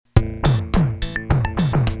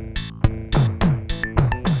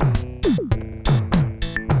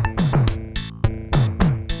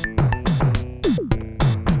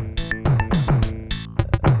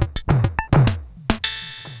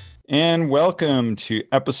And welcome to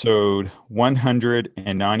episode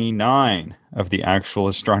 199 of the Actual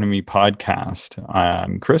Astronomy Podcast.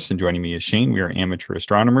 I'm Chris, and joining me is Shane. We are amateur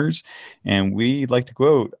astronomers, and we like to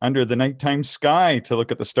go out under the nighttime sky to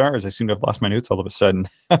look at the stars. I seem to have lost my notes all of a sudden.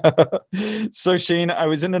 So, Shane, I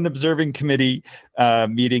was in an observing committee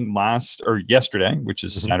meeting yesterday, which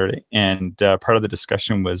is Saturday, and part of the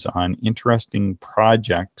discussion was on interesting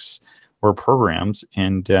projects or programs,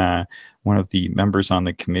 and one of the members on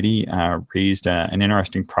the committee raised an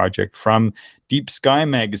interesting project from Deep Sky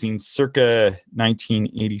magazine circa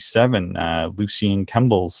 1987, Lucy and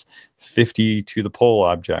Kemble's 50 to the pole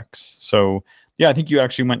objects. So, yeah, I think you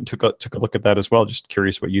actually went and took a look at that as well. Just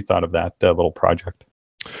curious what you thought of that little project.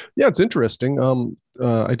 Yeah, it's interesting.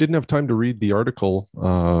 I didn't have time to read the article.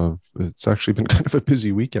 It's actually been kind of a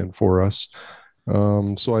busy weekend for us.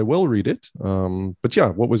 So I will read it. But yeah,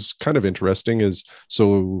 what was kind of interesting is,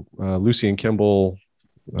 Lucy and Kemble,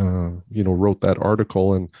 wrote that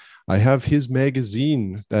article, and I have his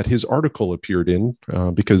magazine that his article appeared in,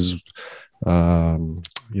 because,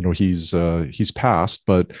 he's passed,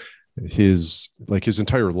 but his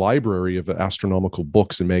entire library of astronomical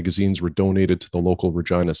books and magazines were donated to the local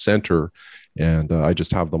Regina Center. And I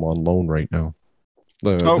just have them on loan right now.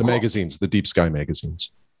 The magazines, the Deep Sky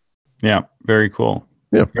magazines. Yeah, very cool.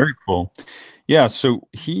 Yeah, very cool. Yeah, so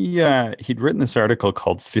he'd written this article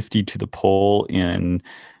called 50 to the Pole in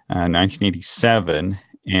 1987,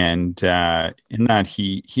 and in that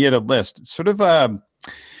he had a list, sort of I'm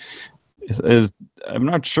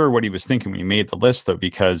not sure what he was thinking when he made the list, though,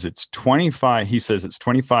 because it's 25. He says it's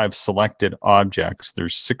 25 selected objects.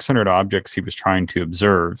 There's 600 objects he was trying to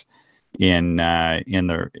observe in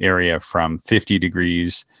the area from 50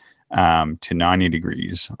 degrees to 90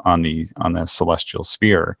 degrees on the celestial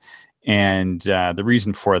sphere. And the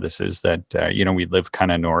reason for this is that, we live kind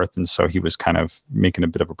of north. And so he was kind of making a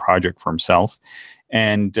bit of a project for himself.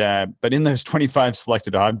 And but in those 25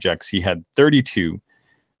 selected objects, he had 32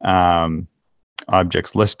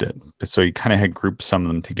 objects listed. So he kind of had grouped some of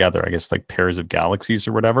them together, I guess, like pairs of galaxies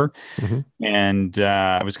or whatever. Mm-hmm. And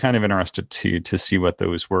I was kind of interested to see what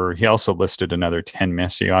those were. He also listed another 10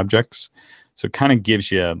 Messier objects. So it kind of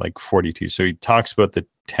gives you like 42. So he talks about the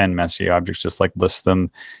 10 Messier objects, just like lists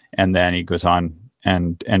them. And then he goes on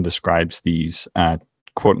and describes these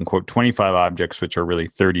quote unquote 25 objects, which are really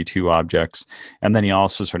 32 objects. And then he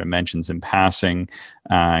also sort of mentions in passing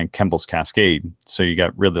Kemble's Cascade. So you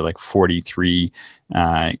got really like 43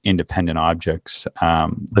 independent objects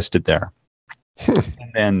listed there.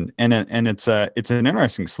 And it's an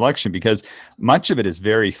interesting selection because much of it is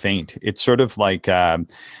very faint. It's sort of like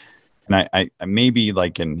and I maybe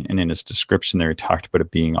like in his description there, he talked about it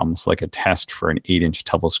being almost like a test for an 8-inch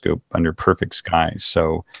telescope under perfect skies.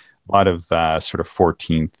 So a lot of sort of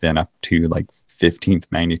 14th and up to like 15th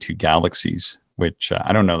magnitude galaxies, which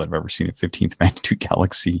I don't know that I've ever seen a 15th magnitude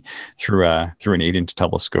galaxy through an 8-inch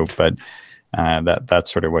telescope, but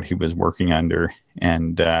that's sort of what he was working under.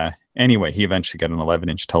 And anyway, he eventually got an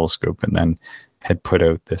 11-inch telescope and then had put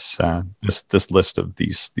out this list of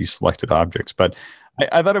these selected objects. But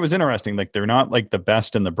I thought it was interesting. Like, they're not like the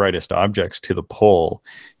best and the brightest objects to the pole.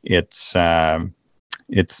 It's a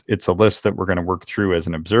list that we're going to work through as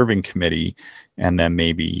an observing committee, and then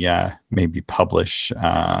maybe publish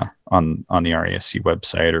on the RASC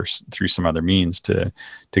website or through some other means to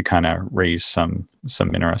kind of raise some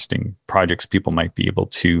interesting projects people might be able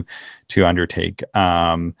to undertake.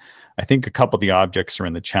 I think a couple of the objects are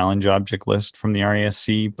in the challenge object list from the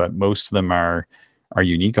RASC, but most of them are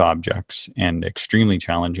unique objects and extremely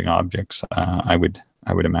challenging objects, I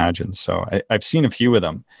would imagine. So I've seen a few of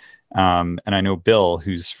them. And I know Bill,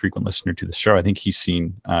 who's a frequent listener to the show, I think he's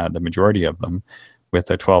seen the majority of them with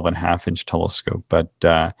a 12.5-inch telescope. But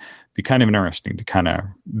be kind of interesting to kind of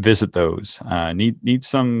visit those. Need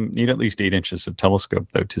at least 8 inches of telescope,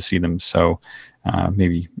 though, to see them. So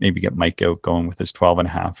maybe get Mike out going with his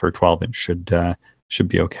 12.5 or 12-inch should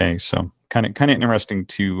be okay. So kind of interesting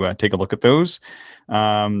to take a look at those.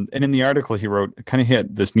 And in the article he wrote, kind of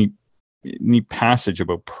hit this neat passage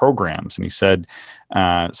about programs, and he said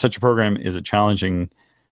such a program is a challenge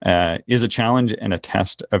and a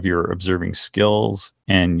test of your observing skills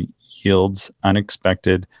and yields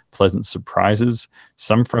unexpected pleasant surprises,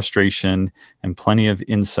 some frustration, and plenty of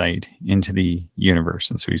insight into the universe.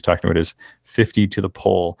 And so he's talking about his 50 to the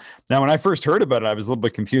pole. Now, when I first heard about it, I was a little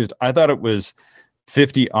bit confused. I thought it was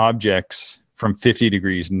 50 objects from 50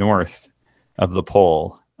 degrees north of the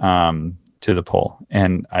pole to the pole.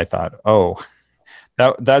 And I thought,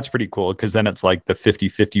 that's pretty cool, because then it's like the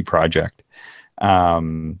 50-50 project.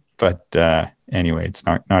 But but anyway, it's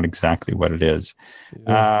not exactly what it is.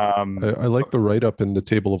 Yeah. I like the write-up in the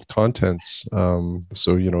table of contents.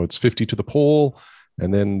 So, it's 50 to the pole,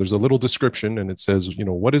 and then there's a little description, and it says,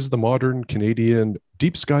 what is the modern Canadian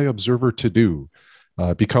deep sky observer to do?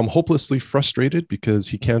 Become hopelessly frustrated because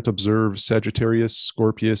he can't observe Sagittarius,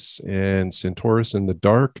 Scorpius, and Centaurus in the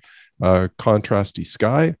dark, contrasty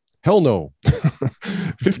sky? Hell no.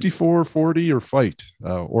 54, 40, or fight.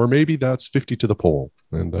 Or maybe that's 50 to the pole.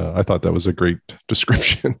 And I thought that was a great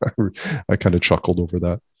description. I kind of chuckled over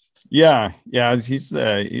that. Yeah, he was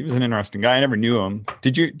an interesting guy. I never knew him.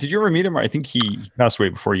 Did you ever meet him? I think he passed away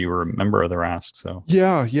before you were a member of the Rask. So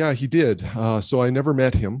yeah, he did. So I never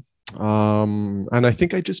met him. And I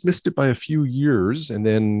think I just missed it by a few years. And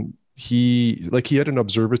then he had an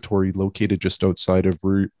observatory located just outside of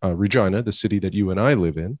Regina, the city that you and I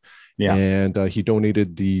live in. Yeah. And he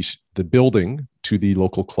donated the building to the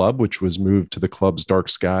local club, which was moved to the club's dark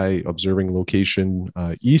sky observing location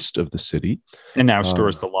east of the city. And now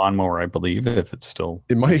stores the lawnmower, I believe, if it's still.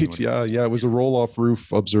 It might, yeah. It was a roll-off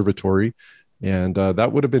roof observatory, and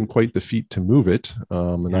that would have been quite the feat to move it.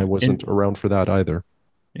 And I wasn't around for that either.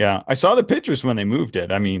 Yeah, I saw the pictures when they moved it.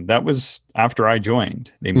 I mean, that was after I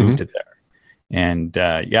joined. They moved it there. And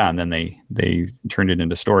and then they turned it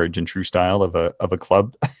into storage in true style of a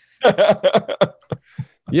club.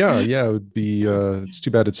 yeah, it would be. It's too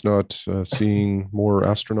bad it's not seeing more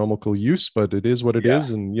astronomical use, but it is what it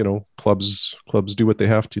is, and clubs do what they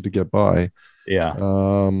have to get by. Yeah.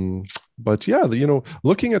 But yeah,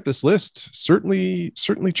 looking at this list, certainly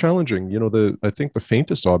challenging. I think the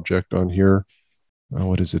faintest object on here.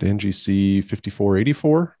 What is it? NGC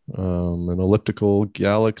 5484, an elliptical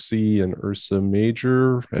galaxy in Ursa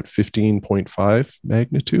Major at 15.5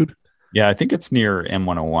 magnitude. Yeah, I think it's near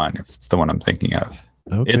M101, if it's the one I'm thinking of.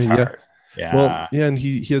 Okay, it's hard. Yeah. Well, yeah, and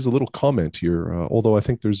he has a little comment here, although I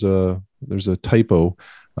think there's a typo.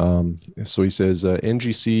 So he says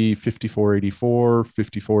NGC 5484,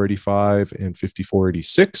 5485, and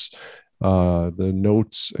 5486. The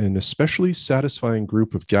notes an especially satisfying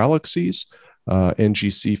group of galaxies.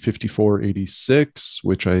 NGC 5486,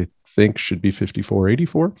 which I think should be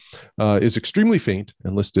 5484, is extremely faint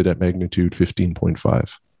and listed at magnitude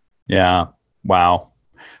 15.5. Yeah. Wow.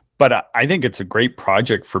 But I think it's a great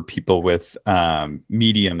project for people with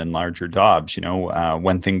medium and larger Dobbs.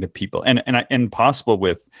 One thing that people and possible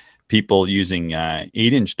with people using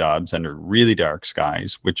 8-inch Dobbs under really dark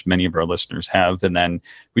skies, which many of our listeners have, and then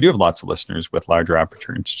we do have lots of listeners with larger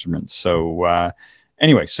aperture instruments. So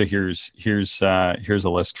anyway, so here's a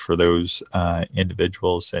list for those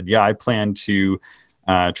individuals, and I plan to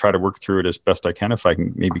try to work through it as best I can. If I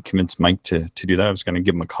can maybe convince Mike to do that. I was going to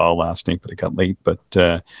give him a call last night, but it got late.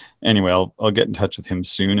 But anyway, I'll get in touch with him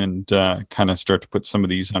soon and kind of start to put some of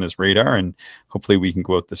these on his radar, and hopefully we can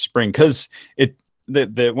go out this spring, because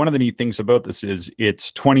the one of the neat things about this is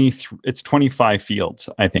it's 25 fields,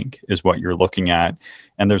 I think, is what you're looking at,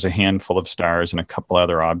 and there's a handful of stars and a couple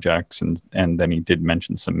other objects, and then he did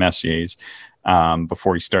mention some Messiers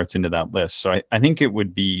before he starts into that list. So I think it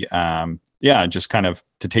would be just kind of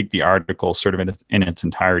to take the article sort of in its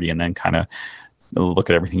entirety, and then kind of look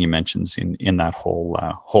at everything he mentions in that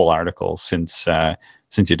whole article, since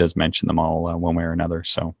he does mention them all one way or another.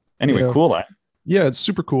 So anyway, cool. Yeah, it's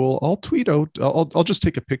super cool. I'll tweet out. I'll just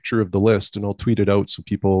take a picture of the list and I'll tweet it out so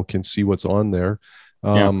people can see what's on there.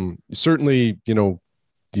 Certainly, you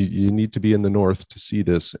need to be in the north to see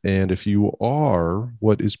this. And if you are,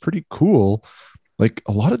 what is pretty cool, like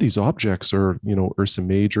a lot of these objects are, Ursa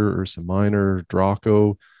Major, Ursa Minor,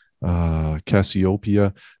 Draco,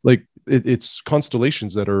 Cassiopeia. Like it's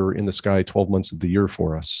constellations that are in the sky 12 months of the year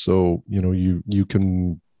for us. So, you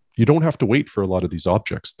don't have to wait for a lot of these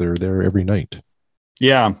objects. They're there every night.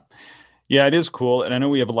 Yeah, it is cool, and I know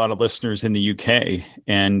we have a lot of listeners in the UK,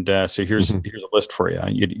 and so here's a list for you.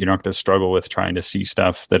 You don't have to struggle with trying to see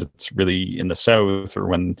stuff that it's really in the south, or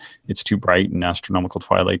when it's too bright and astronomical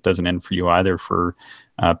twilight doesn't end for you either for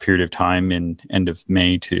a period of time in end of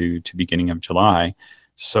May to beginning of July.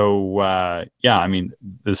 So I mean,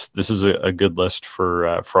 this is a good list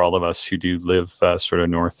for all of us who do live sort of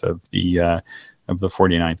north of the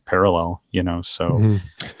 49th parallel. So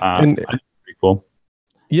pretty cool.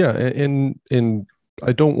 Yeah, and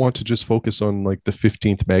I don't want to just focus on like the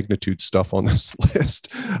 15th magnitude stuff on this list,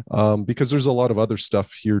 because there's a lot of other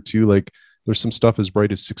stuff here too. Like there's some stuff as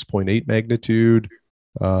bright as 6.8 magnitude.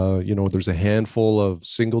 There's a handful of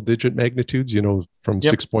single digit magnitudes, from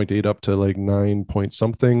 6.8 up to like 9 point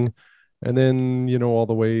something. And then, all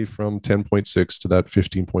the way from 10.6 to that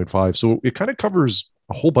 15.5. So it kind of covers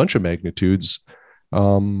a whole bunch of magnitudes.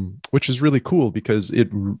 which is really cool because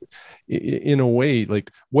in a way,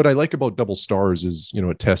 like what I like about double stars is,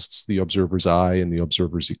 it tests the observer's eye and the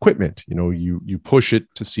observer's equipment. You push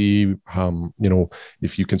it to see,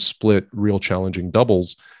 if you can split real challenging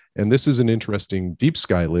doubles. And this is an interesting deep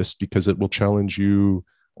sky list because it will challenge you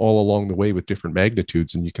all along the way with different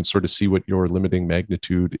magnitudes, and you can sort of see what your limiting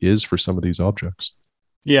magnitude is for some of these objects.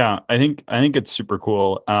 Yeah, I think it's super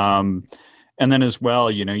cool. And then as well,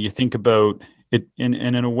 you think about it, and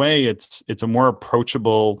in a way, it's a more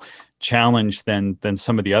approachable challenge than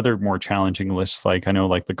some of the other more challenging lists. Like I know,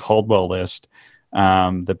 like the Caldwell list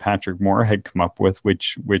that Patrick Moore had come up with,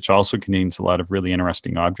 which also contains a lot of really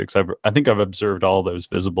interesting objects. I think I've observed all those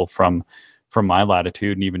visible from my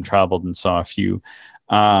latitude, and even traveled and saw a few.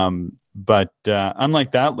 But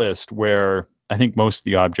unlike that list, where I think most of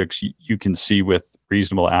the objects you can see with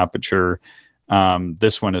reasonable aperture,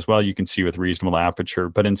 this one as well you can see with reasonable aperture.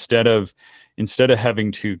 But instead of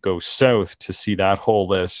having to go south to see that whole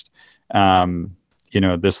list,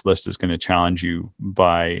 this list is going to challenge you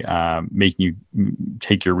by making you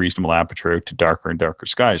take your reasonable aperture out to darker and darker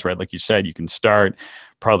skies, right? Like you said, you can start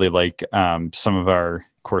probably like some of our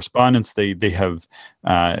correspondents, they have,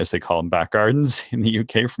 as they call them, back gardens in the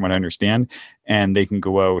UK, from what I understand, and they can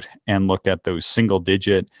go out and look at those single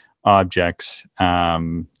digit objects,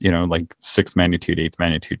 like 6th magnitude, 8th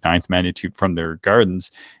magnitude, 9th magnitude from their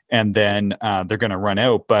gardens, and then they're going to run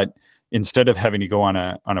out. But instead of having to go on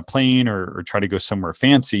a plane or try to go somewhere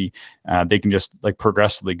fancy, they can just like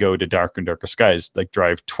progressively go to darker and darker skies, like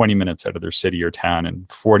drive 20 minutes out of their city or town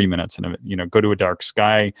and 40 minutes, and go to a dark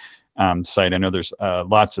sky site. I know there's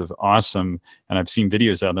lots of awesome, and I've seen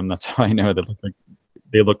videos of them. That's how I know that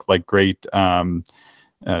they look like great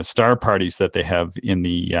star parties that they have in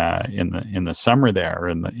the summer there,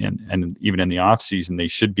 and even in the off season. They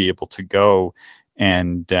should be able to go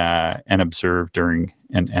and observe during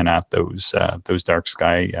and at those dark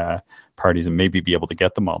sky parties, and maybe be able to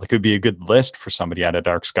get them all. It could be a good list for somebody at a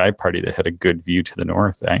dark sky party that had a good view to the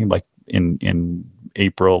north, like in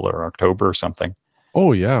April or October or something.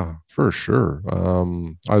 Oh yeah, for sure.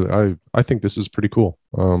 I think this is pretty cool.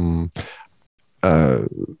 Uh,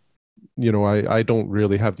 I don't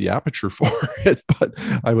really have the aperture for it, but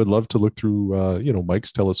I would love to look through,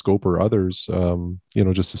 Mike's telescope or others,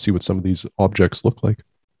 just to see what some of these objects look like.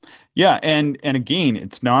 Yeah, and again,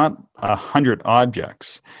 it's not 100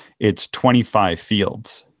 objects; it's 25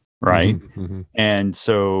 fields, right? Mm-hmm, mm-hmm. And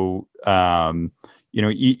so,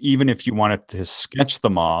 even if you wanted to sketch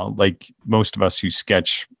them all, like most of us who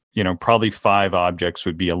sketch, probably 5 objects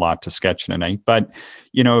would be a lot to sketch in a night. But,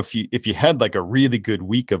 if you had like a really good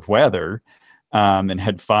week of weather, and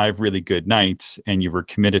had 5 really good nights, and you were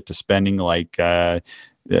committed to spending like, for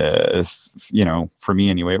me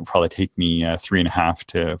anyway, it would probably take me 3.5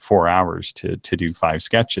 to 4 hours to do 5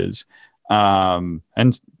 sketches. And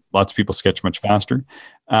lots of people sketch much faster.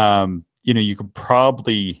 You could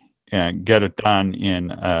probably get it done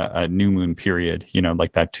in a new moon period,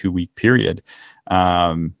 like that 2-week period.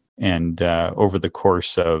 And over the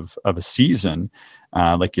course of a season,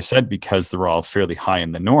 like you said, because they're all fairly high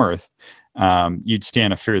in the north, you'd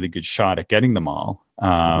stand a fairly good shot at getting them all,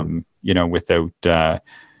 without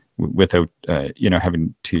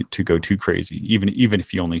having to go too crazy. Even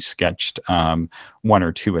if you only sketched 1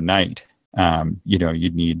 or 2 a night,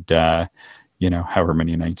 you'd need however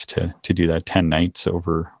many nights to do that. 10 nights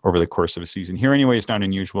over the course of a season. Here anyway is not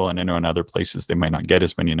unusual, and I know in other places they might not get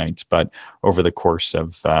as many nights, but over the course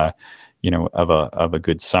of a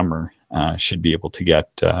good summer, should be able to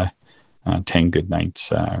get 10 good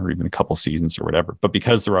nights, or even a couple seasons or whatever. But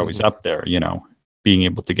because they're always up there, being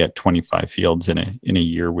able to get 25 fields in a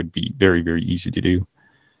year would be very, very easy to do.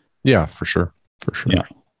 Yeah, for sure.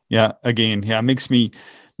 Yeah. Again, it makes me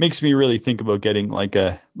really think about getting like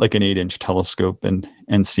an 8-inch telescope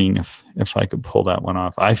and seeing if I could pull that one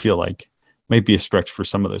off. I feel like might be a stretch for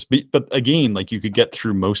some of those, but again, like you could get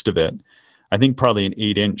through most of it. I think probably an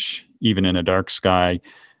 8-inch, even in a dark sky,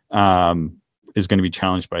 is going to be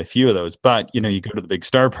challenged by a few of those. But you go to the big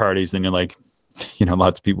star parties, then you're like,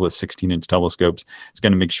 lots of people with 16-inch telescopes. It's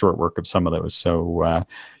going to make short work of some of those. So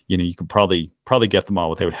you could probably get them all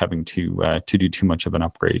without having to do too much of an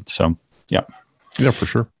upgrade. So yeah. Yeah, for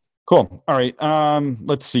sure. Cool. All right.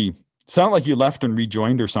 Let's see. Sound like you left and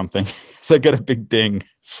rejoined or something. So I got a big ding.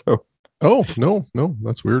 So. Oh, no,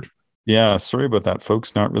 that's weird. Yeah, sorry about that,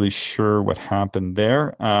 folks. Not really sure what happened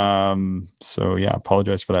there. So yeah,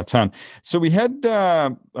 apologize for that sound. So we had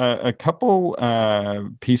a couple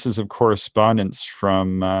pieces of correspondence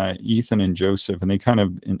from Ethan and Joseph, and they kind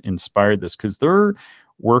of inspired this because they're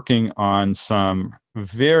working on some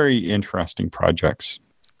very interesting projects.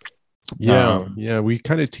 Yeah. We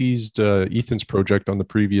kind of teased Ethan's project on the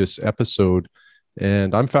previous episode,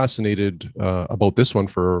 and I'm fascinated about this one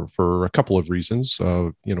for a couple of reasons.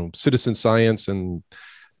 Citizen science and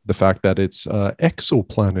the fact that it's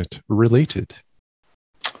exoplanet related.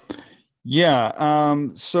 Yeah.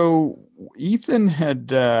 So Ethan had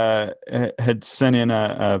sent in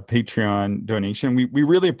a Patreon donation. We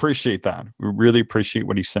really appreciate that. We really appreciate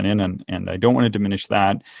what he sent in, and I don't want to diminish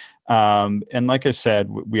that. And like I said,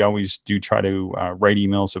 we always do try to write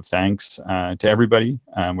emails of thanks to everybody,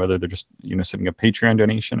 whether they're just sending a Patreon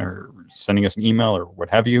donation or sending us an email or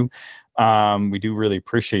what have you. We do really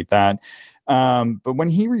appreciate that. But when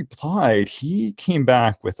he replied, he came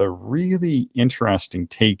back with a really interesting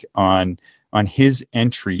take on his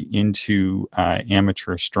entry into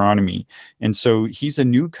amateur astronomy. And so he's a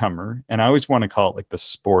newcomer, and I always want to call it like the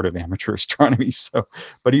sport of amateur astronomy. So,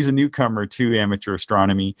 but he's a newcomer to amateur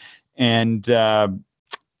astronomy. And,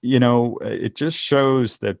 it just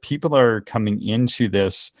shows that people are coming into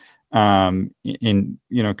this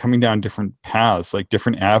coming down different paths, like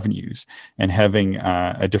different avenues, and having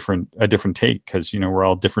a different take, because we're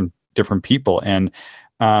all different people. And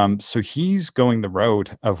so he's going the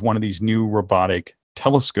route of one of these new robotic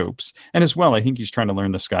telescopes, and as well I think he's trying to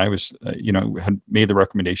learn the sky. Was had made the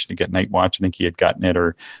recommendation to get Night Watch. I think he had gotten it,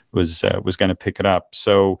 or was going to pick it up.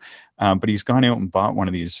 So but he's gone out and bought one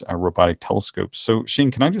of these robotic telescopes. So Shane,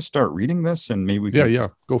 can I just start reading this, and maybe we can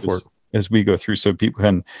Go for it as we go through, so people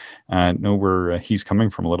can know where he's coming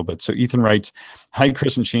from a little bit. So Ethan writes, "Hi,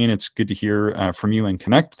 Chris and Shane. It's good to hear from you and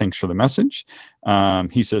connect. Thanks for the message."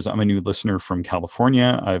 He says, "I'm a new listener from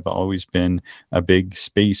California. I've always been a big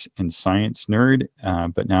space and science nerd,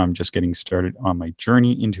 but now I'm just getting started on my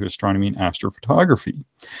journey into astronomy and astrophotography.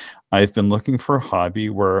 I've been looking for a hobby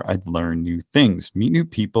where I'd learn new things, meet new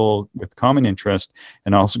people with common interest,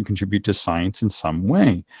 and also contribute to science in some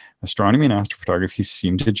way. Astronomy and astrophotography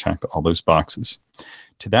seem to check all those boxes.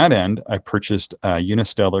 To that end, I purchased a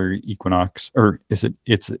Unistellar eQuinox, or it's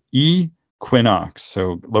eQuinox,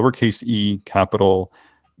 so lowercase e, capital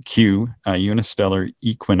Q, Unistellar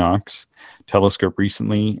eQuinox telescope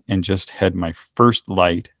recently, and just had my first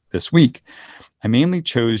light this week. I mainly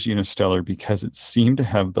chose Unistellar because it seemed to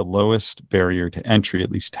have the lowest barrier to entry, at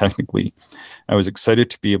least technically. I was excited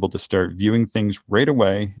to be able to start viewing things right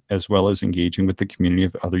away, as well as engaging with the community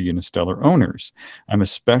of other Unistellar owners. I'm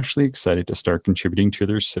especially excited to start contributing to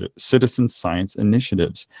their citizen science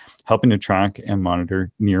initiatives, helping to track and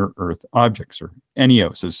monitor near-Earth objects, or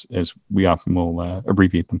NEOs, as we often will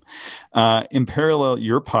abbreviate them. In parallel,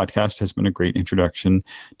 your podcast has been a great introduction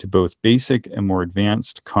to both basic and more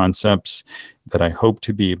advanced concepts that I hope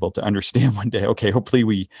to be able to understand one day. Okay, hopefully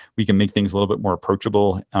we can make things a little bit more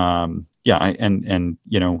approachable.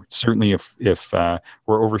 Certainly if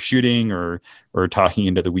we're overshooting or talking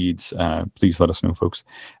into the weeds, please let us know, folks."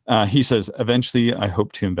 He says, "Eventually, I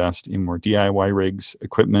hope to invest in more DIY rigs,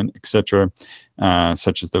 equipment, etc.,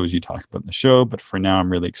 such as those you talk about in the show. But for now,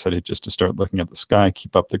 I'm really excited just to start looking at the sky.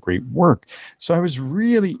 Keep up the great work." So I was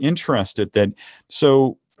really interested that.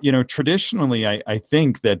 So traditionally, I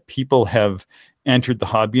think that people have entered the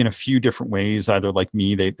hobby in a few different ways. Either like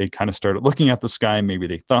me, they kind of started looking at the sky. Maybe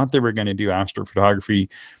they thought they were going to do astrophotography,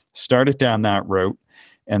 started down that route,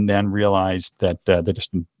 and then realized that they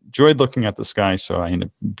just enjoyed looking at the sky. So I ended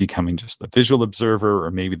up becoming just a visual observer, or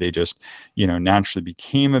maybe they just, naturally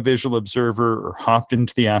became a visual observer, or hopped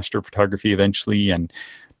into the astrophotography eventually and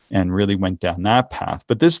really went down that path.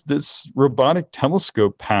 But this robotic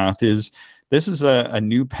telescope path is a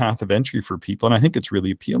new path of entry for people, and I think it's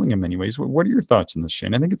really appealing in many ways. What are your thoughts on this,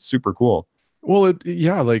 Shane? I think it's super cool. Well,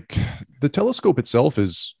 like the telescope itself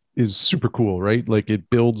is super cool, right? Like it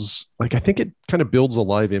builds, like I think it kind of builds a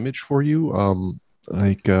live image for you.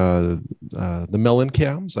 The melon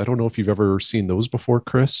cams. I don't know if you've ever seen those before,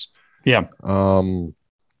 Chris. Yeah.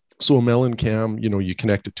 So a melon cam, you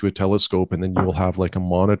connect it to a telescope, and then you'll have like a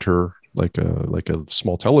monitor, like a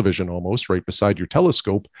small television almost right beside your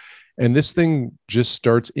telescope. And this thing just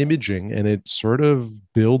starts imaging, and it sort of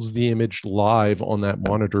builds the image live on that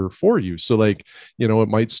monitor for you. So it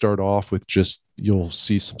might start off with just, you'll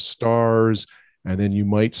see some stars, and then you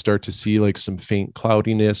might start to see like some faint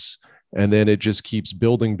cloudiness. And then it just keeps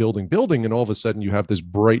building. And all of a sudden you have this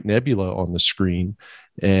bright nebula on the screen,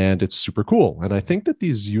 and it's super cool. And I think that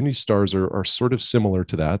these Unistars are sort of similar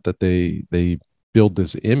to that they build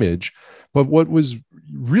this image. But what was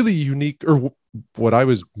really unique, or what I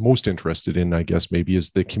was most interested in, I guess maybe,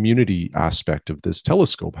 is the community aspect of this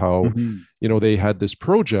telescope. How, they had this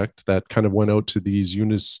project that kind of went out to these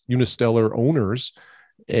Unistellar owners,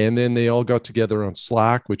 And then they all got together on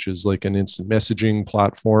Slack, which is like an instant messaging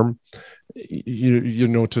platform,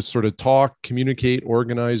 to sort of talk, communicate,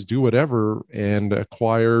 organize, do whatever, and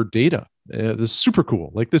acquire data. This is super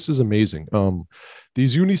cool. Like, this is amazing.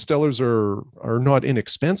 These Unistellars are not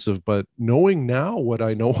inexpensive, but knowing now what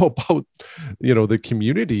I know about, the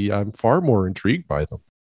community, I'm far more intrigued by them.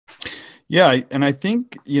 Yeah, and I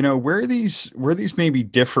think where these maybe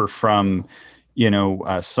differ from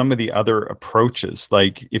some of the other approaches.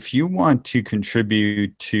 Like if you want to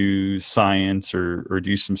contribute to science or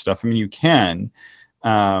do some stuff, I mean, you can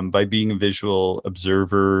by being a visual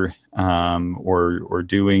observer or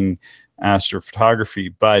doing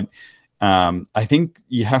astrophotography. But I think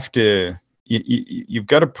you have to. You've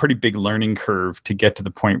got a pretty big learning curve to get to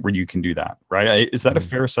the point where you can do that, right? Is that a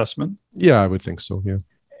fair assessment? Yeah, I would think so. Yeah.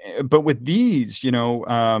 But with these, and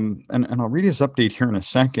I'll read his update here in a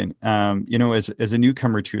second. As a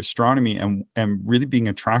newcomer to astronomy and really being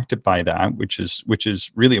attracted by that, which is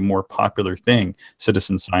really a more popular thing.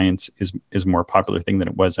 Citizen science is a more popular thing than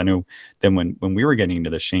it was, I know, than when we were getting into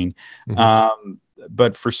this, Shane. Mm-hmm.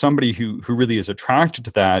 But for somebody who really is attracted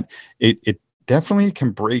to that, it definitely can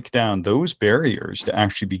break down those barriers to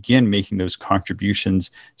actually begin making those contributions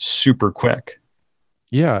super quick.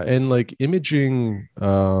 Yeah, and like imaging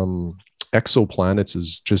exoplanets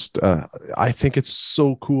is just I think it's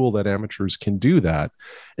so cool that amateurs can do that.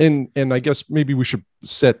 And I guess maybe we should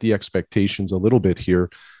set the expectations a little bit here.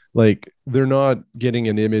 Like, they're not getting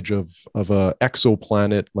an image of a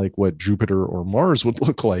exoplanet like what Jupiter or Mars would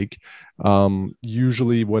look like.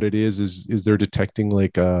 Usually what it is they're detecting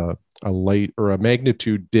like a light or a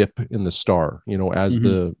magnitude dip in the star, as mm-hmm.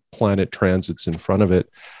 the planet transits in front of it.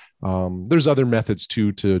 There's other methods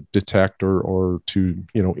too to detect or to,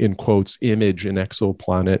 in quotes, image an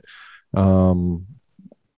exoplanet.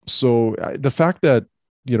 So the fact that,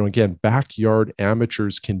 again, backyard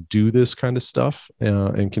amateurs can do this kind of stuff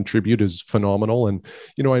and contribute is phenomenal. And,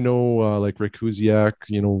 I know like Rick Huziak,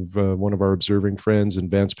 one of our observing friends,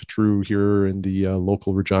 and Vance Petru here in the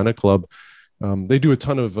local Regina Club, they do a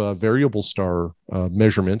ton of variable star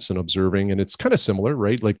measurements and observing, and it's kind of similar,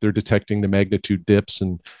 right? Like they're detecting the magnitude dips,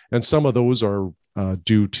 and some of those are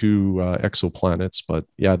due to exoplanets. But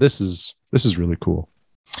yeah, this is really cool.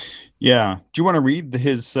 Yeah. Do you want to read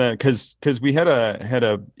his? Because we had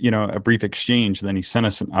a brief exchange, and then he sent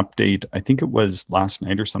us an update. I think it was last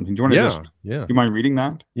night or something. Do you want to do you mind reading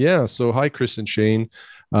that? Yeah. So hi, Chris and Shane.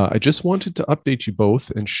 I just wanted to update you both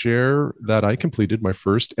and share that I completed my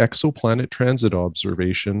first exoplanet transit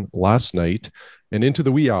observation last night and into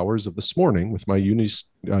the wee hours of this morning with my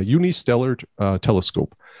Unistellar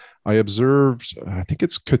telescope. I observed, I think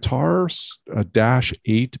it's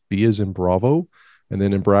Qatar-8b as in Bravo. And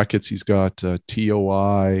then in brackets, he's got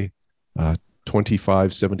TOI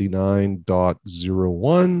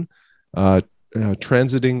 2579.01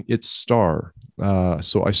 transiting its star.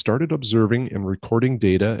 So I started observing and recording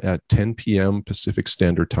data at 10 p.m. Pacific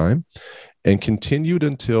Standard Time and continued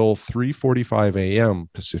until 3:45 a.m.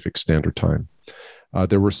 Pacific Standard Time.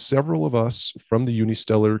 There were several of us from the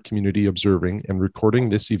Unistellar community observing and recording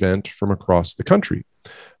this event from across the country.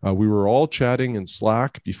 We were all chatting in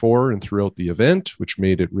Slack before and throughout the event, which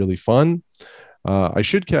made it really fun. I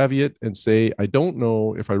should caveat and say I don't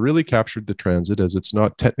know if I really captured the transit, as it's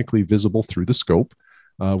not technically visible through the scope.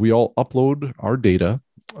 We all upload our data,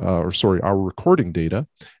 our recording data,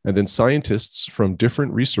 and then scientists from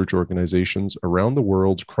different research organizations around the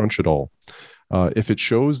world crunch it all. If it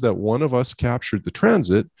shows that one of us captured the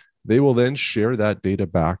transit, they will then share that data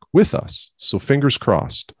back with us. So fingers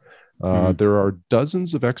crossed. There are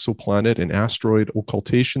dozens of exoplanet and asteroid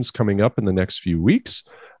occultations coming up in the next few weeks.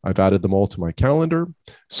 I've added them all to my calendar.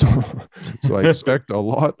 So I expect a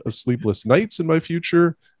lot of sleepless nights in my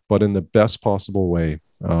future, but in the best possible way.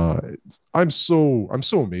 I'm so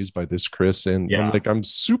amazed by this, Chris. And I'm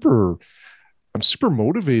super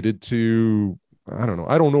motivated to, I don't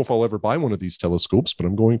know if I'll ever buy one of these telescopes, but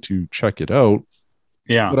I'm going to check it out.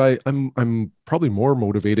 Yeah. But I'm probably more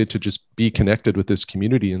motivated to just be connected with this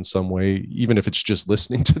community in some way, even if it's just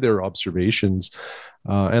listening to their observations.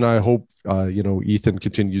 And I hope, Ethan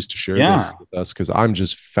continues to share this with us, because I'm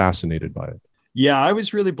just fascinated by it. Yeah, I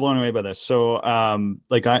was really blown away by this. So,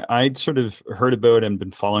 I'd sort of heard about and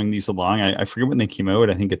been following these along. I forget when they came out.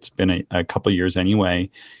 I think it's been a couple of years anyway,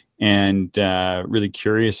 and really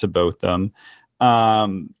curious about them.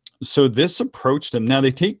 So this approached them. Now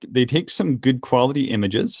they take some good quality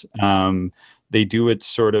images. They do it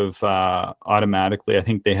sort of automatically. I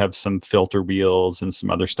think they have some filter wheels and some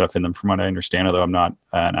other stuff in them, from what I understand, although I'm not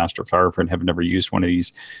an astrophotographer and have never used one of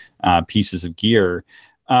these pieces of gear.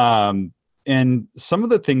 and some of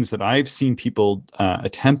the things that I've seen people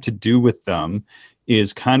attempt to do with them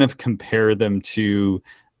is kind of compare them to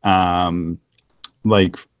um,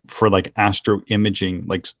 like for like astro imaging,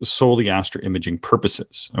 like solely astro imaging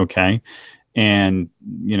purposes. Okay. And,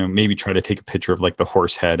 maybe try to take a picture of like the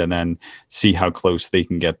horse head and then see how close they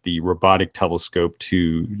can get the robotic telescope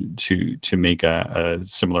to make a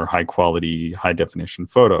similar high quality, high definition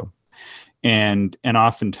photo. And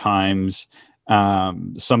oftentimes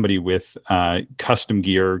somebody with custom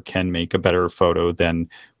gear can make a better photo than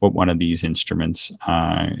what one of these instruments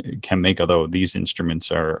can make, although these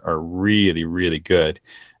instruments are really, really good.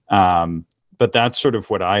 But that's sort of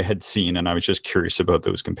what I had seen, and I was just curious about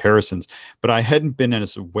those comparisons. But I hadn't been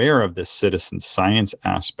as aware of this citizen science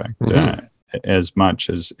aspect as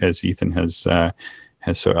much as Ethan has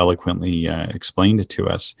so eloquently explained it to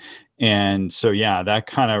us. And so, yeah, that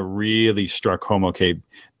kind of really struck home. Okay,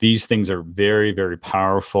 these things are very, very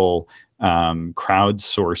powerful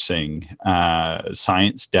crowdsourcing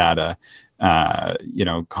science data,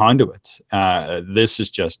 conduits. This is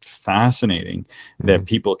just fascinating that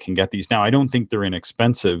people can get these. Now, I don't think they're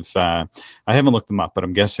inexpensive. I haven't looked them up, but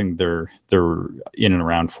I'm guessing they're in and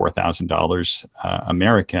around $4,000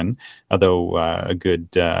 American. Although a good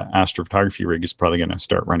astrophotography rig is probably going to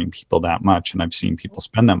start running people that much, and I've seen people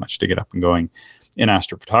spend that much to get up and going in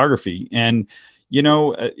astrophotography. And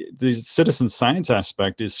the citizen science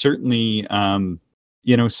aspect is certainly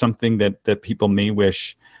something that people may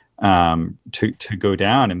wish to go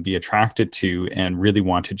down and be attracted to and really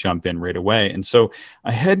want to jump in right away. And so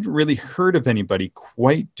I hadn't really heard of anybody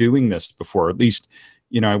quite doing this before. At least,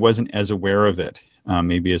 I wasn't as aware of it.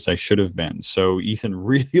 Maybe as I should have been. So Ethan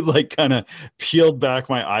really kind of peeled back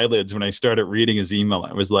my eyelids when I started reading his email.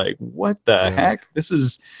 I was like, what the heck? This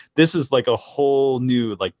is like a whole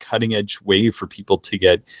new cutting edge way for people to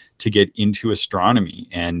get into astronomy.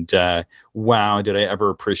 And wow, did I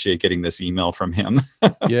ever appreciate getting this email from him.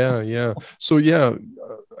 Yeah. So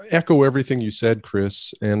echo everything you said,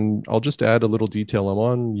 Chris, and I'll just add a little detail. I'm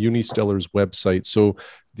on Unistellar's website. So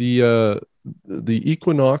the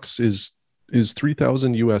eQuinox is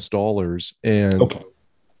 $3,000 US, and okay.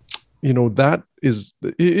 That is,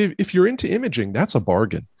 if you're into imaging, that's a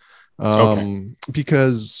bargain.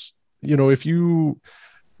 Because if you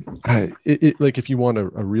if you want a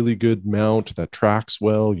really good mount that tracks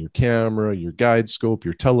well, your camera, your guide scope,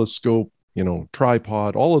 your telescope,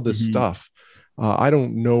 tripod, all of this stuff, I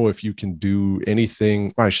don't know if you can do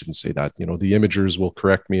anything. I shouldn't say that. The imagers will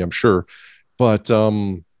correct me, I'm sure, but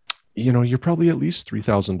you're probably at least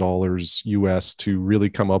 $3,000 US to really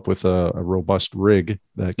come up with a robust rig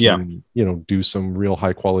that can, do some real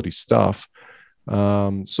high quality stuff.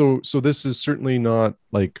 So this is certainly not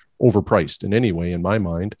overpriced in any way in my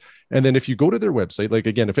mind. And then if you go to their website,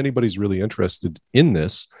 again, if anybody's really interested in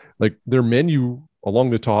this, their menu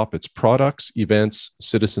along the top, it's products, events,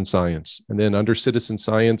 citizen science. And then under citizen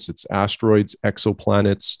science, it's asteroids,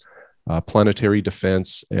 exoplanets, planetary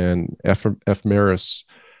defense, and ephemeris.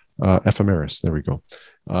 There we go.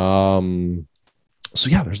 So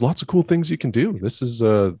yeah, there's lots of cool things you can do. This is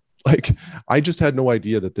I just had no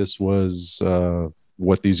idea that this was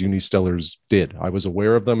what these Unistellars did. I was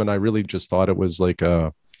aware of them, and I really just thought it was like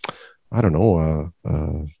a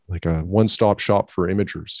one-stop shop for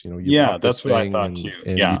imagers. That's what I thought too.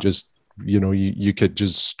 And you just you could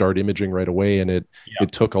just start imaging right away, and it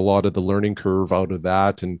took a lot of the learning curve out of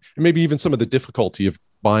that, and maybe even some of the difficulty of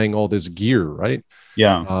buying all this gear, right?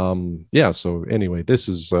 So anyway, this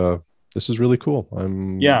is really cool.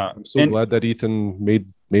 I'm so glad that Ethan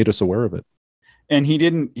made us aware of it. And he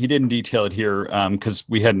didn't detail it here because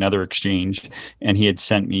we had another exchange, and he had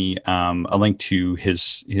sent me a link to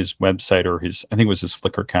his website, or I think it was his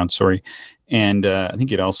Flickr account, sorry. And I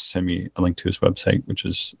think he'd also sent me a link to his website, which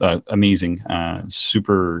is amazing,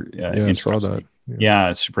 super interesting. I saw that.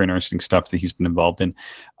 Yeah, super interesting stuff that he's been involved in.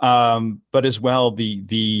 But as well,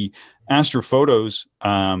 the astro photos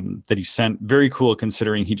that he sent, very cool,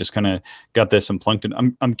 considering he just kind of got this and plunked it.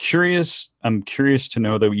 I'm curious to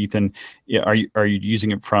know though, Ethan, are you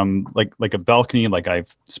using it from like a balcony?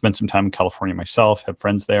 I've spent some time in California myself, have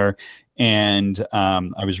friends there, and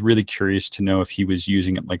I was really curious to know if he was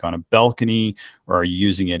using it on a balcony, or are you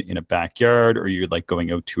using it in a backyard, or you're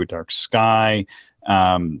going out to a dark sky.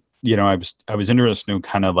 I was interested to know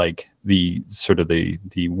kind of the sort of the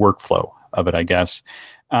workflow of it, I guess.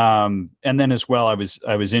 And then as well, I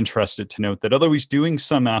was interested to note that although he's doing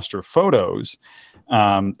some astrophotos,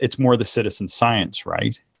 it's more the citizen science,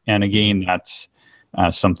 right? And again, that's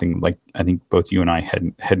something like I think both you and I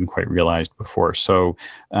hadn't quite realized before. So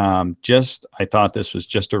I thought this was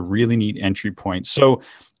just a really neat entry point. So,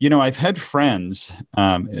 I've had friends,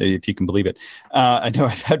 if you can believe it. I know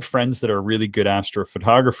I've had friends that are really good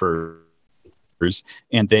astrophotographers,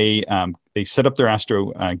 and they set up their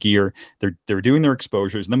astro gear. They're doing their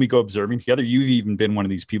exposures, and then we go observing together. You've even been one of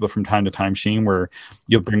these people from time to time, Shane, where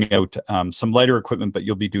you'll bring out some lighter equipment, but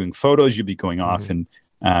you'll be doing photos. You'll be going off and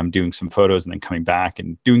doing some photos and then coming back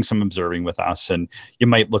and doing some observing with us. And you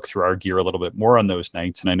might look through our gear a little bit more on those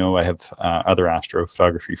nights. And I know I have other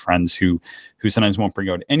astrophotography friends who sometimes won't bring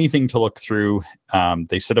out anything to look through.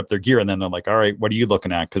 They set up their gear and then they're like, all right, what are you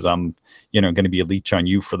looking at? Because I'm, going to be a leech on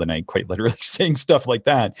you for the night, quite literally saying stuff like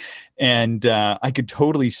that. And I could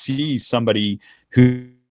totally see somebody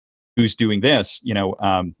who's doing this,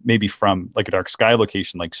 maybe from like a dark sky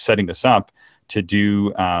location, like setting this up to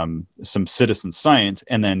do some citizen science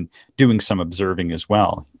and then doing some observing as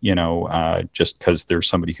well, just because there's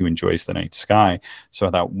somebody who enjoys the night sky. So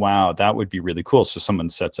I thought, wow, that would be really cool. So someone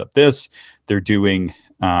sets up this, they're doing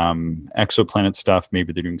exoplanet stuff,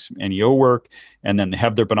 maybe they're doing some NEO work, and then they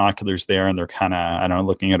have their binoculars there and they're kind of, I don't know,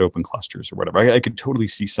 looking at open clusters or whatever. I could totally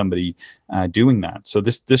see somebody doing that. So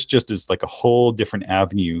this just is like a whole different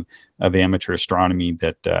avenue of amateur astronomy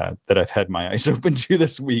that I've had my eyes open to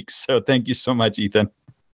this week. So thank you so much, Ethan.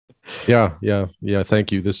 Yeah.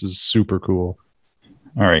 Thank you. This is super cool.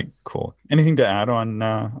 All right, cool. Anything to add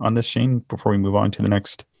on this, Shane, before we move on to the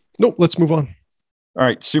next? No, let's move on. All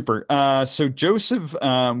right, super. So Joseph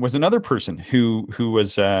was another person who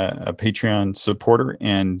was a Patreon supporter,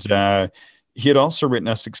 and he had also written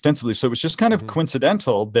us extensively. So it was just kind of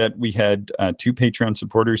coincidental that we had two Patreon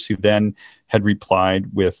supporters who then had replied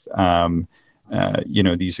with,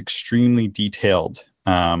 these extremely detailed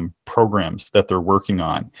programs that they're working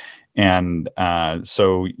on, and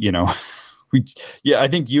so I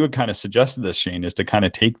think you had kind of suggested this, Shane, is to kind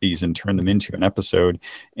of take these and turn them into an episode.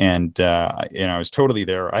 And, I was totally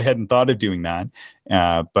there. I hadn't thought of doing that,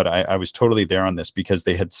 but I was totally there on this because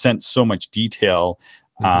they had sent so much detail.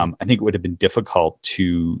 I think it would have been difficult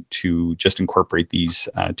to just incorporate these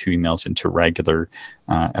two emails into regular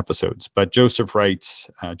episodes. But Joseph writes,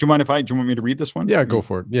 do you want me to read this one? Yeah, go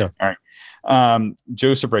for it. Yeah. All right.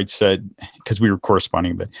 Joseph writes, said, because we were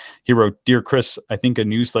corresponding, but he wrote, "Dear Chris, I think a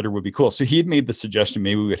newsletter would be cool." So he had made the suggestion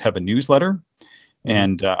maybe we would have a newsletter.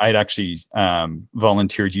 And I'd actually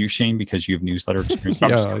volunteered you, Shane, because you have newsletter experience.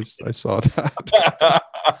 I saw that.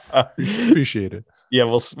 Appreciate it. Yeah,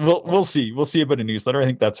 we'll see. We'll see about a newsletter. I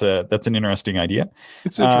think that's an interesting idea.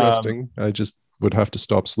 It's interesting. I just would have to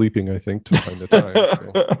stop sleeping, I think, to find the time.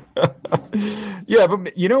 So. Yeah,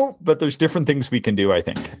 but there's different things we can do. I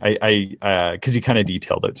think because he kind of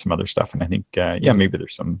detailed out some other stuff, and I think maybe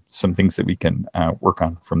there's some things that we can work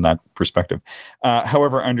on from that perspective.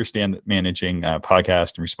 However, I understand that managing a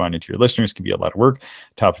podcast and responding to your listeners can be a lot of work,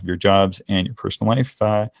 top of your jobs and your personal life.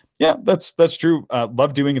 Yeah, that's true.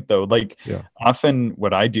 Love doing it though. Often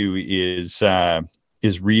what I do is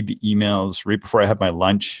read the emails right before I have my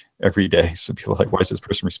lunch every day. So people are like, why is this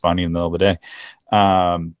person responding in the middle of the day?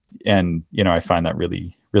 And I find that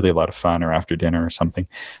really, really a lot of fun, or after dinner or something.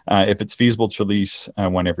 If it's feasible to release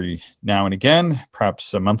one every now and again,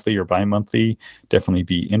 perhaps a monthly or bi-monthly, definitely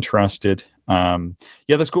be interested.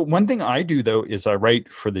 That's cool. One thing I do though, is I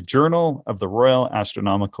write for the Journal of the Royal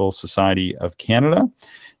Astronomical Society of Canada.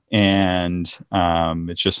 And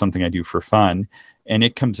it's just something I do for fun. And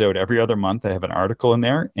it comes out every other month. I have an article in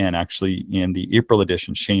there. And actually, in the April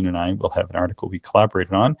edition, Shane and I will have an article we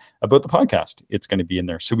collaborated on about the podcast. It's going to be in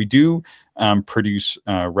there. So we do produce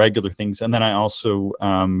regular things. And then I also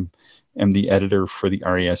am the editor for the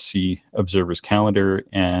RASC Observers Calendar.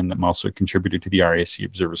 And I'm also a contributor to the RASC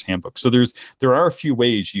Observers Handbook. So there are a few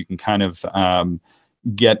ways you can kind of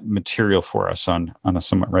get material for us on a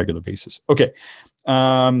somewhat regular basis. Okay.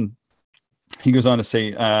 He goes on to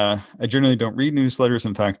say, I generally don't read newsletters.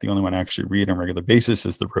 In fact, the only one I actually read on a regular basis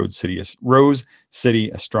is the Rose City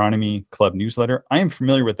Astronomy Club newsletter. I am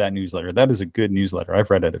familiar with that newsletter. That is a good newsletter.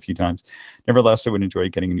 I've read it a few times. Nevertheless, I would enjoy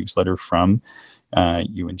getting a newsletter from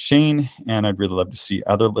you and Shane, and I'd really love to see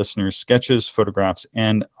other listeners' sketches, photographs,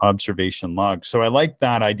 and observation logs. So I like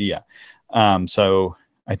that idea. So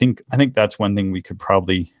I think that's one thing we could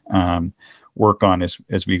probably work on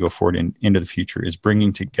as we go forward into the future, is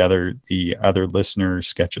bringing together the other listeners'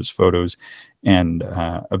 sketches, photos, and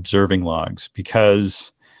observing logs,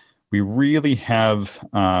 because we really have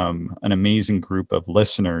an amazing group of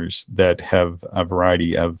listeners that have a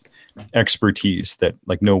variety of expertise that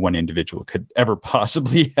like no one individual could ever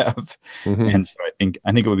possibly have. And so I think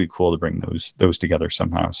it would be cool to bring those together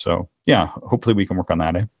somehow. So yeah, hopefully we can work on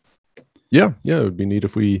that. Yeah, it would be neat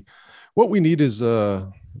if what we need is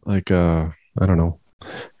like I don't know,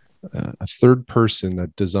 a third person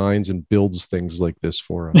that designs and builds things like this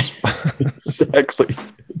for us. Exactly.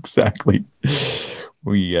 Exactly.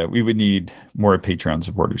 We would need more Patreon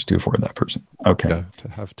supporters to afford that person. Okay. Yeah, to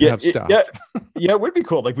have Yeah, staff. yeah, it would be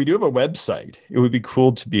cool. Like we do have a website. It would be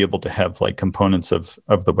cool to be able to have like components of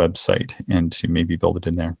the website and to maybe build it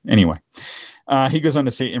in there. Anyway, he goes on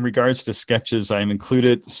to say, in regards to sketches, I have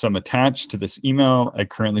included some attached to this email. I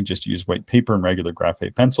currently just use white paper and regular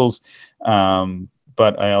graphite pencils.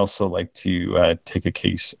 But I also like to take a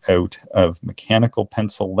case out of mechanical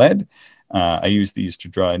pencil lead. I use these to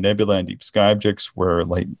draw nebula and deep sky objects where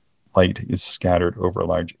light is scattered over a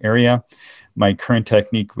large area. My current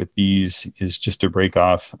technique with these is just to break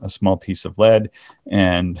off a small piece of lead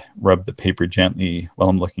and rub the paper gently while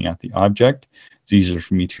I'm looking at the object. It's easier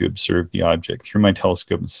for me to observe the object through my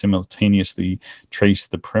telescope and simultaneously trace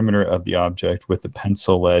the perimeter of the object with the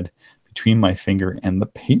pencil lead between my finger and the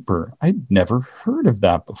paper. I'd never heard of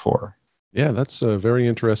that before. Yeah, that's a very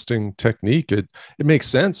interesting technique. It makes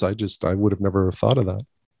sense. I would have never thought of that.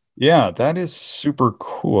 Yeah, that is super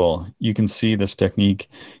cool. You can see this technique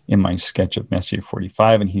in my sketch of Messier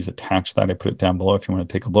 45, and he's attached that. I put it down below if you want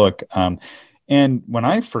to take a look. And when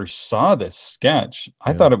I first saw this sketch,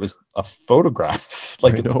 I Yeah, thought it was a photograph, I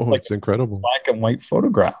like it looked know, like it's a incredible. black and white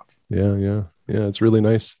photograph. Yeah, it's really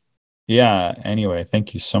nice. Yeah, anyway,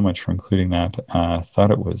 thank you so much for including that.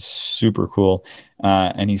 Thought it was super cool.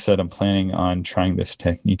 And he said, I'm planning on trying this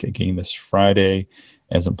technique again this Friday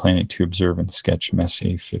as I'm planning to observe and sketch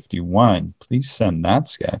Messier 51. Please send that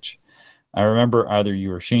sketch. I remember either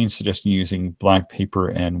you or Shane suggesting using black paper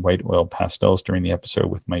and white oil pastels during the episode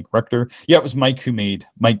with Mike Rector. Yeah, it was Mike who made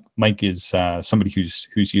Mike is somebody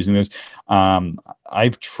who's using those.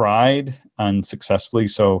 I've tried unsuccessfully,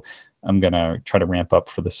 so I'm gonna try to ramp up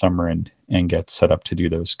for the summer and get set up to do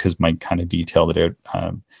those because Mike kind of detailed it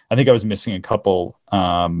out. I think I was missing a couple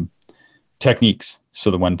techniques. So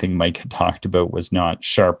the one thing Mike had talked about was not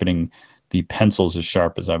sharpening the pencils as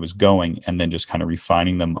sharp as I was going, and then just kind of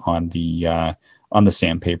refining them on the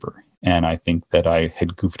sandpaper. And I think that I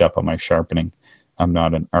had goofed up on my sharpening. I'm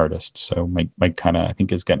not an artist, so Mike kind of I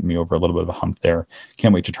think is getting me over a little bit of a hump there.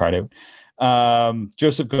 Can't wait to try it out.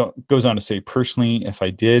 Joseph goes on to say, personally, if I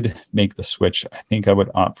did make the switch, I think I would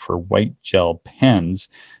opt for white gel pens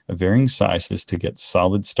of varying sizes to get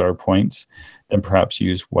solid star points, then perhaps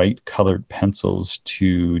use white colored pencils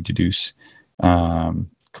to deduce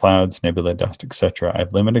clouds, nebula, dust, etc. I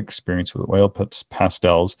have limited experience with oil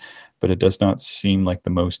pastels, but it does not seem like the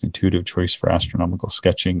most intuitive choice for astronomical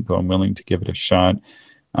sketching, though I'm willing to give it a shot.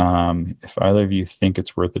 If either of you think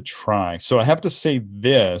it's worth a try. So I have to say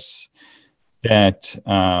this, that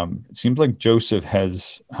it seems like Joseph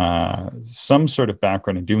has some sort of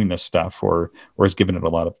background in doing this stuff or has given it a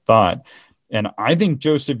lot of thought. And I think,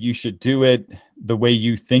 Joseph, you should do it the way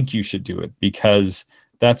you think you should do it, because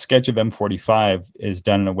that sketch of M45 is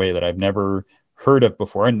done in a way that I've never heard of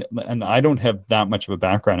before. And I don't have that much of a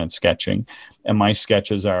background in sketching, and my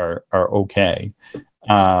sketches are okay.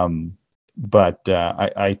 But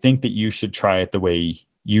I think that you should try it the way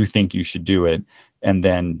you think you should do it, and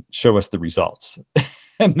then show us the results,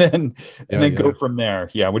 and then Yeah. go from there.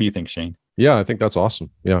 Yeah, what do you think, Shane? Yeah, I think that's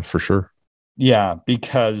awesome. Yeah, for sure. Yeah,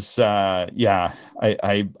 because I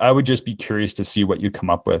would just be curious to see what you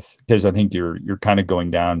come up with, because I think you're kind of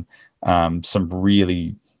going down some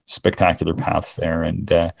really spectacular paths there,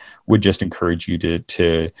 and would just encourage you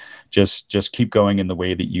to just keep going in the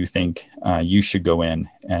way that you think you should go in,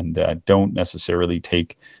 and don't necessarily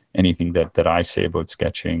take anything that I say about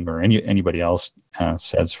sketching or anybody else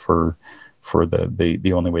says for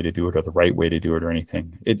the only way to do it or the right way to do it or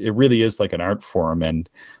anything. It really is like an art form, and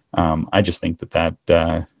I just think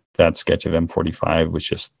that sketch of M45 was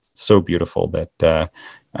just so beautiful that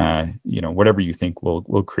whatever you think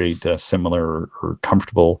will create similar or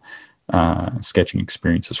comfortable sketching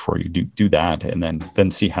experiences for you. Do that, and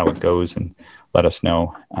then see how it goes, and let us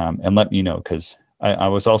know, and let me know, because I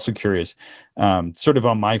was also curious. Sort of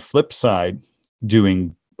on my flip side,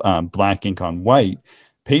 doing black ink on white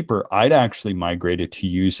paper, I'd actually migrated to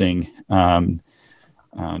using not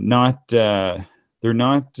they're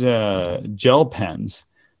not gel pens,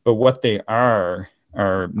 but what they are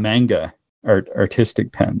manga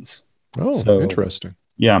artistic pens. Oh, So interesting.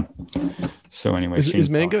 yeah. So anyway, Is Shane's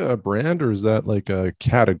manga a brand or is that like a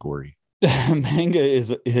category? manga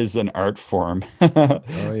is an art form, Oh but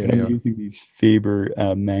I'm yeah. using these Faber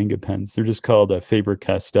manga pens. They're just called a Faber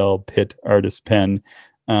Castell Pitt Artist Pen.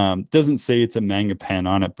 Doesn't say it's a manga pen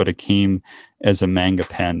on it, but it came as a manga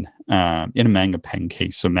pen in a manga pen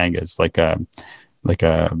case. So manga is like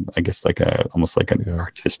I guess like a almost like an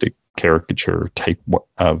artistic caricature type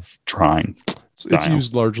of drawing. It's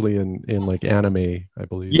used largely in like anime, I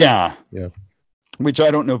believe. Yeah. Yeah. Which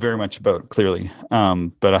I don't know very much about, clearly.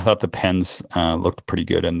 But I thought the pens looked pretty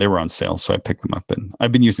good, and they were on sale, so I picked them up, and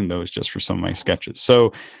I've been using those just for some of my sketches.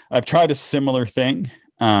 So I've tried a similar thing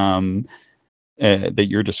that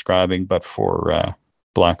you're describing, but for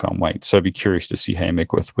black on white. So I'd be curious to see how you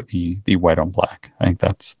make with the white on black. I think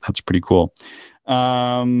that's pretty cool.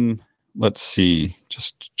 Let's see.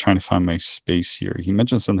 Just trying to find my space here. He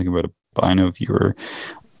mentioned something about a Bino viewer.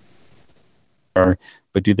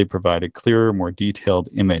 But do they provide a clearer, more detailed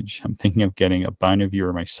image? I'm thinking of getting a Bino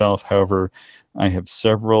viewer myself. However, I have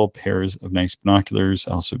several pairs of nice binoculars.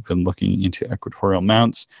 I also been looking into equatorial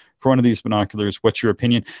mounts for one of these binoculars. What's your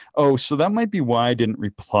opinion? Oh, so that might be why I didn't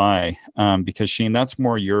reply, because Shane, that's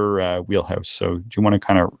more your wheelhouse. So do you want to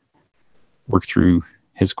kind of work through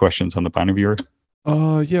his questions on the Bino viewer?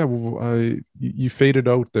 Yeah, well, you faded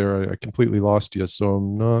out there. I completely lost you, so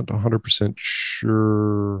I'm not 100%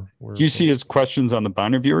 sure. Do you see his questions on the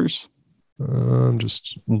Bino viewers? I'm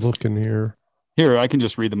just looking here. Here, I can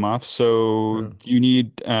just read them off. So, do you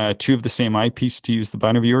need two of the same eyepiece to use the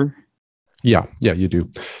Bino viewer? Yeah, you do.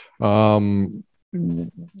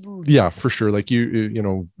 Yeah, for sure. Like you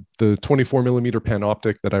know, the 24 millimeter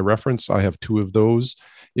panoptic that I referenced, I have two of those.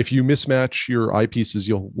 If you mismatch your eyepieces,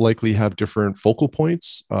 you'll likely have different focal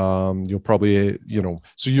points. You'll probably,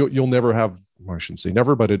 so you'll never have, well, I shouldn't say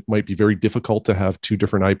never, but it might be very difficult to have two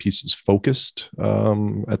different eyepieces focused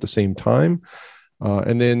at the same time.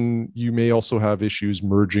 And then you may also have issues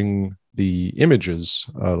merging the images.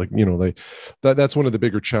 That's one of the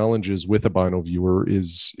bigger challenges with a Bino viewer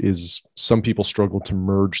is some people struggle to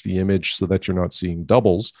merge the image so that you're not seeing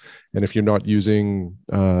doubles. And if you're not using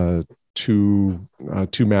two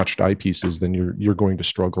matched eyepieces, then you're going to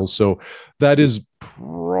struggle. So that is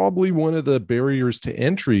probably one of the barriers to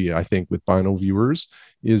entry, I think, with Bino viewers,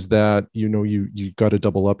 is that you got to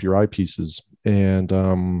double up your eyepieces.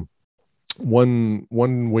 And one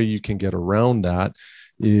way you can get around that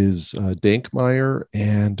is Dankmeyer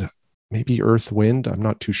and maybe Earth Wind. I'm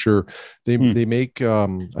not too sure. They make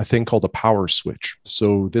a thing called a power switch.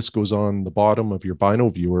 So this goes on the bottom of your Bino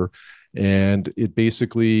viewer, and it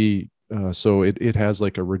basically so it has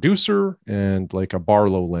like a reducer and like a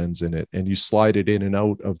Barlow lens in it, and you slide it in and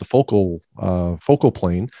out of the focal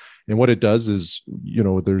plane. And what it does is,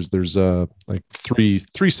 there's like three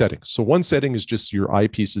settings. So one setting is just your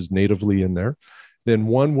eyepieces natively in there. Then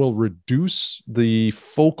one will reduce the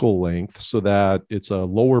focal length so that it's a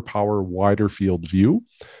lower power, wider field view.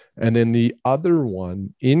 And then the other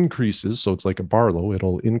one increases. So it's like a Barlow,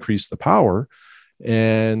 it'll increase the power.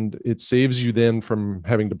 And it saves you then from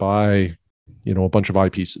having to buy, a bunch of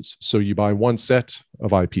eyepieces. So you buy one set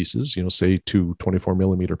of eyepieces, say two 24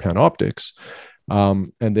 millimeter panoptics.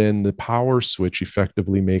 And then the power switch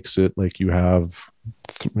effectively makes it like you have,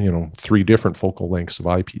 three different focal lengths of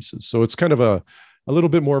eyepieces. So it's kind of a little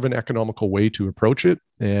bit more of an economical way to approach it.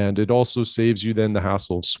 And it also saves you then the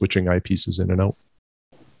hassle of switching eyepieces in and out.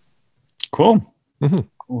 Cool.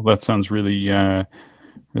 Well, that sounds really,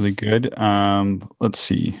 really good. Let's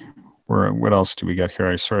see. What else do we got here?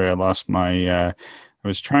 I lost my... I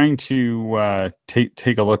was trying to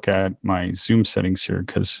take a look at my Zoom settings here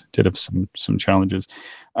because I did have some challenges.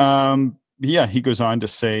 Yeah, he goes on to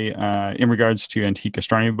say, in regards to antique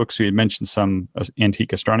astronomy books, we had mentioned some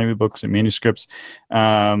antique astronomy books and manuscripts.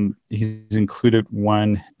 He's included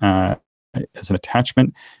one as an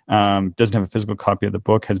attachment. Doesn't have a physical copy of the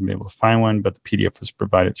book, hasn't been able to find one, but the PDF was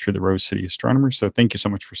provided through the Rose City Astronomer. So thank you so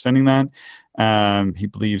much for sending that. He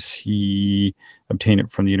believes he obtained it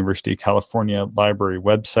from the University of California Library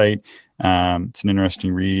website. It's an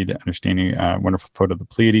interesting read, understanding a wonderful photo of the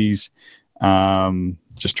Pleiades.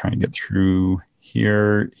 Just trying to get through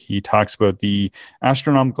here. He talks about the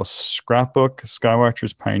astronomical scrapbook,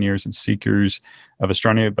 Skywatchers, Pioneers, and Seekers of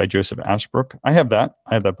Astronomy by Joseph Ashbrook. I have that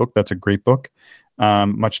book. That's a great book.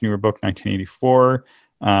 Much newer book, 1984.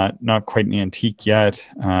 Not quite an antique yet.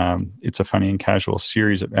 It's a funny and casual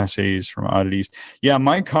series of essays from oddities. Yeah,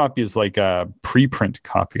 my copy is like a preprint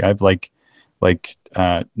copy. I've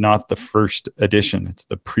not the first edition. It's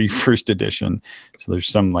the pre-first edition. So there's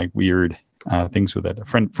some like weird things with it. A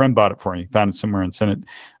friend bought it for me, found it somewhere and sent it.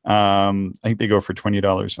 I think they go for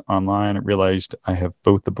 $20 online. I realized I have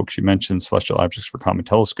both the books you mentioned, Celestial Objects for Common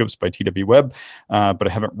Telescopes by T.W. Webb, but I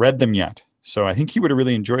haven't read them yet. So I think he would have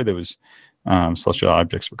really enjoyed those Celestial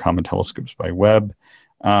Objects for Common Telescopes by Webb.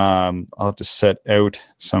 I'll have to set out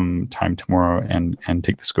some time tomorrow and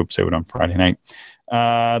take the scopes out on Friday night.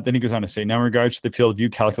 Then he goes on to say, now in regards to the field of view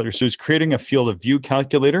calculator, so he's creating a field of view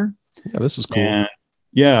calculator Yeah, this is cool. And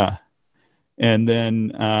yeah. And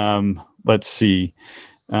then let's see.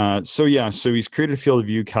 So he's created a field of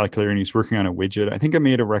view calculator and he's working on a widget. I think I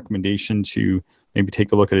made a recommendation to maybe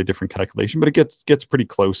take a look at a different calculation, but it gets pretty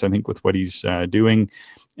close, I think, with what he's doing.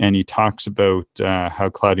 And he talks about how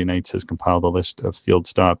Cloudy Nights has compiled a list of field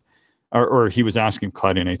stop, or he was asking if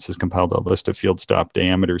Cloudy Nights has compiled a list of field stop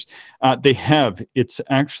diameters. They have. It's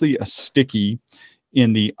actually a sticky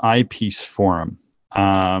in the eyepiece forum.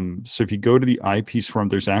 So if you go to the eyepiece forum,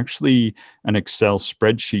 there's actually an Excel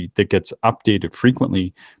spreadsheet that gets updated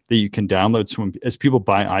frequently that you can download. So as people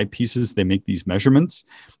buy eyepieces, they make these measurements.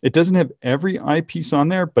 It doesn't have every eyepiece on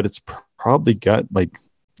there, but it's probably got like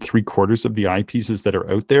 3/4 of the eyepieces that are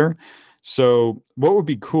out there. So what would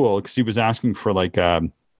be cool, because he was asking for like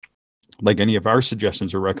any of our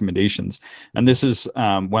suggestions or recommendations, and this is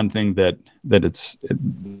one thing that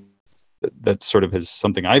sort of is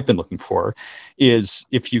something I've been looking for, is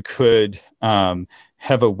if you could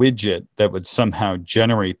have a widget that would somehow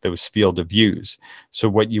generate those field of views. So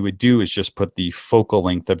what you would do is just put the focal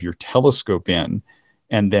length of your telescope in,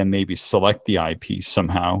 and then maybe select the eyepiece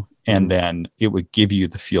somehow, and then it would give you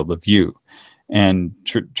the field of view. And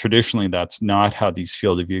traditionally, that's not how these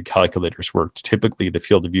field of view calculators work. Typically, the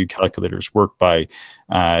field of view calculators work by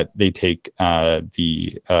they take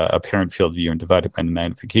the apparent field of view and divide it by the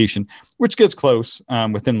magnification, which gets close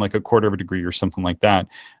within like 1/4 of a degree or something like that.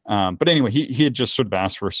 But anyway, he had just sort of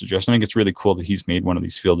asked for a suggestion. I think it's really cool that he's made one of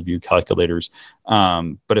these field of view calculators.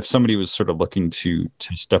 But if somebody was sort of looking to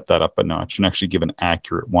step that up a notch and actually give an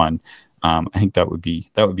accurate one, I think that would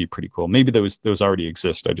be pretty cool. Maybe those already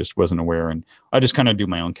exist. I just wasn't aware, and I just kind of do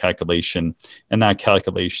my own calculation. And that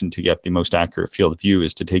calculation to get the most accurate field of view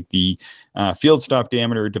is to take the field stop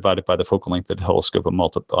diameter divided by the focal length of the telescope and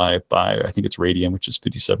multiply it by, I think it's radian, which is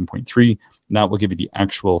 57.3. And that will give you the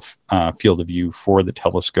actual field of view for the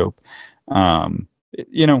telescope. And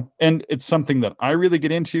it's something that I really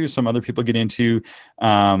get into. Some other people get into.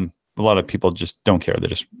 A lot of people just don't care. They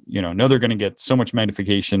just know they're going to get so much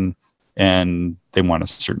magnification, and they want a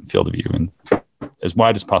certain field of view, and as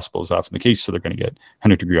wide as possible is often the case. So they're going to get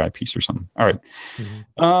 100-degree eyepiece or something. All right.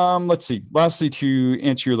 Let's see. Lastly, to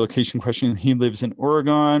answer your location question, he lives in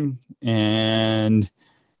Oregon, and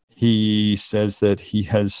he says that he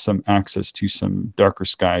has some access to some darker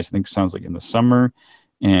skies. I think it sounds like in the summer.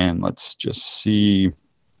 And let's just see,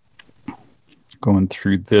 going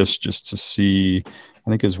through this just to see. I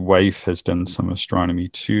think his wife has done some astronomy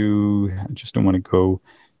too. I just don't want to go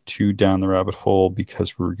too down the rabbit hole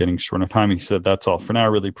because we're getting short on time. He said, that's all for now. I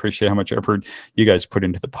really appreciate how much effort you guys put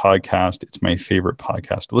into the podcast. It's my favorite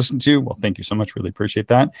podcast to listen to. Well, thank you so much. Really appreciate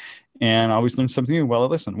that. And I always learn something new while I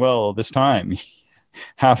listen. Well, this time,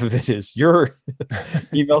 half of it is your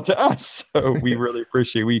email to us. So we really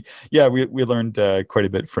appreciate we learned quite a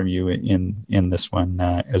bit from you in this one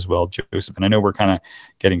as well, Joseph. And I know we're kind of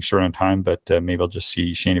getting short on time, but maybe I'll just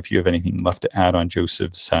see, Shane, if you have anything left to add on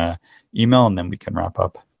Joseph's email, and then we can wrap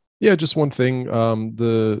up. Yeah, just one thing.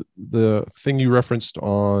 The thing you referenced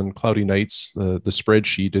on Cloudy Nights, the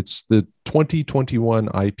spreadsheet, it's the 2021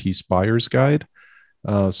 Eyepiece Buyer's Guide.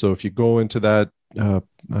 So if you go into that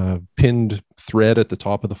pinned thread at the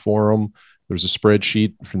top of the forum, there's a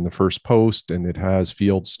spreadsheet from the first post, and it has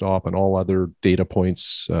field stop and all other data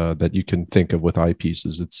points that you can think of with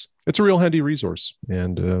eyepieces. It's a real handy resource,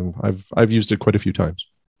 and I've used it quite a few times.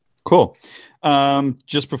 Cool.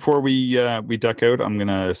 Just before we duck out, I'm going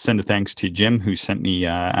to send a thanks to Jim, who sent me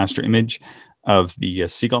astro image of the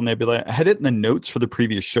Seagull Nebula. I had it in the notes for the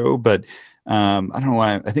previous show, but I don't know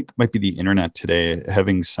why. I think it might be the internet today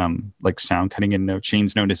having some like sound cutting in notes.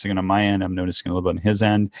 Shane's noticing it on my end. I'm noticing a little bit on his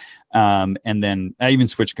end. And then I even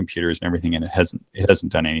switched computers and everything, and it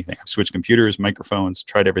hasn't done anything. I've switched computers, microphones,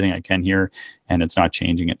 tried everything I can here, and it's not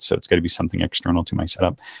changing it. So it's got to be something external to my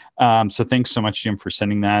setup. So thanks so much, Jim, for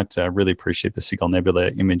sending that. Really appreciate the Seagull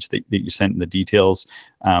Nebula image that you sent in the details.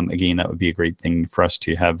 Again, that would be a great thing for us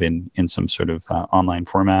to have in some sort of online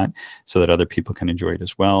format so that other people can enjoy it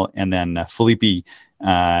as well. And then Felipe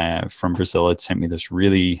from Brazil had sent me this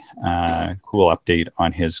really cool update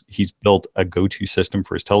on he's built a go-to system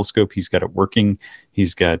for his telescope. He's got it working.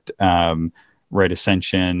 He's got right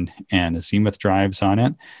ascension and azimuth drives on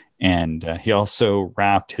it. And he also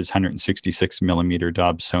wrapped his 166 millimeter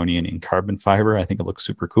Dobsonian in carbon fiber. I think it looks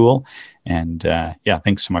super cool. And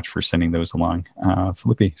thanks so much for sending those along,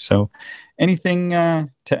 Felipe. So anything to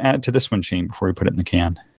add to this one, Shane, before we put it in the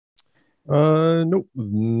can? Nope,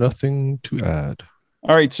 nothing to add.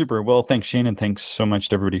 All right, super. Well, thanks, Shane, and thanks so much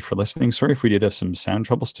to everybody for listening. Sorry if we did have some sound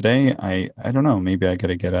troubles today. I don't know. Maybe I got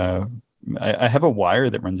to get a I have a wire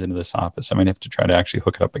that runs into this office. I might have to try to actually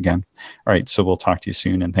hook it up again. All right. So we'll talk to you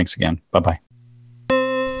soon. And thanks again. Bye-bye.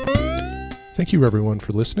 Thank you, everyone,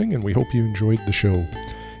 for listening, and we hope you enjoyed the show.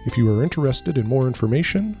 If you are interested in more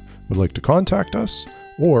information, would like to contact us,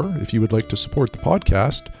 or if you would like to support the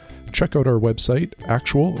podcast, check out our website,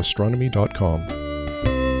 actualastronomy.com.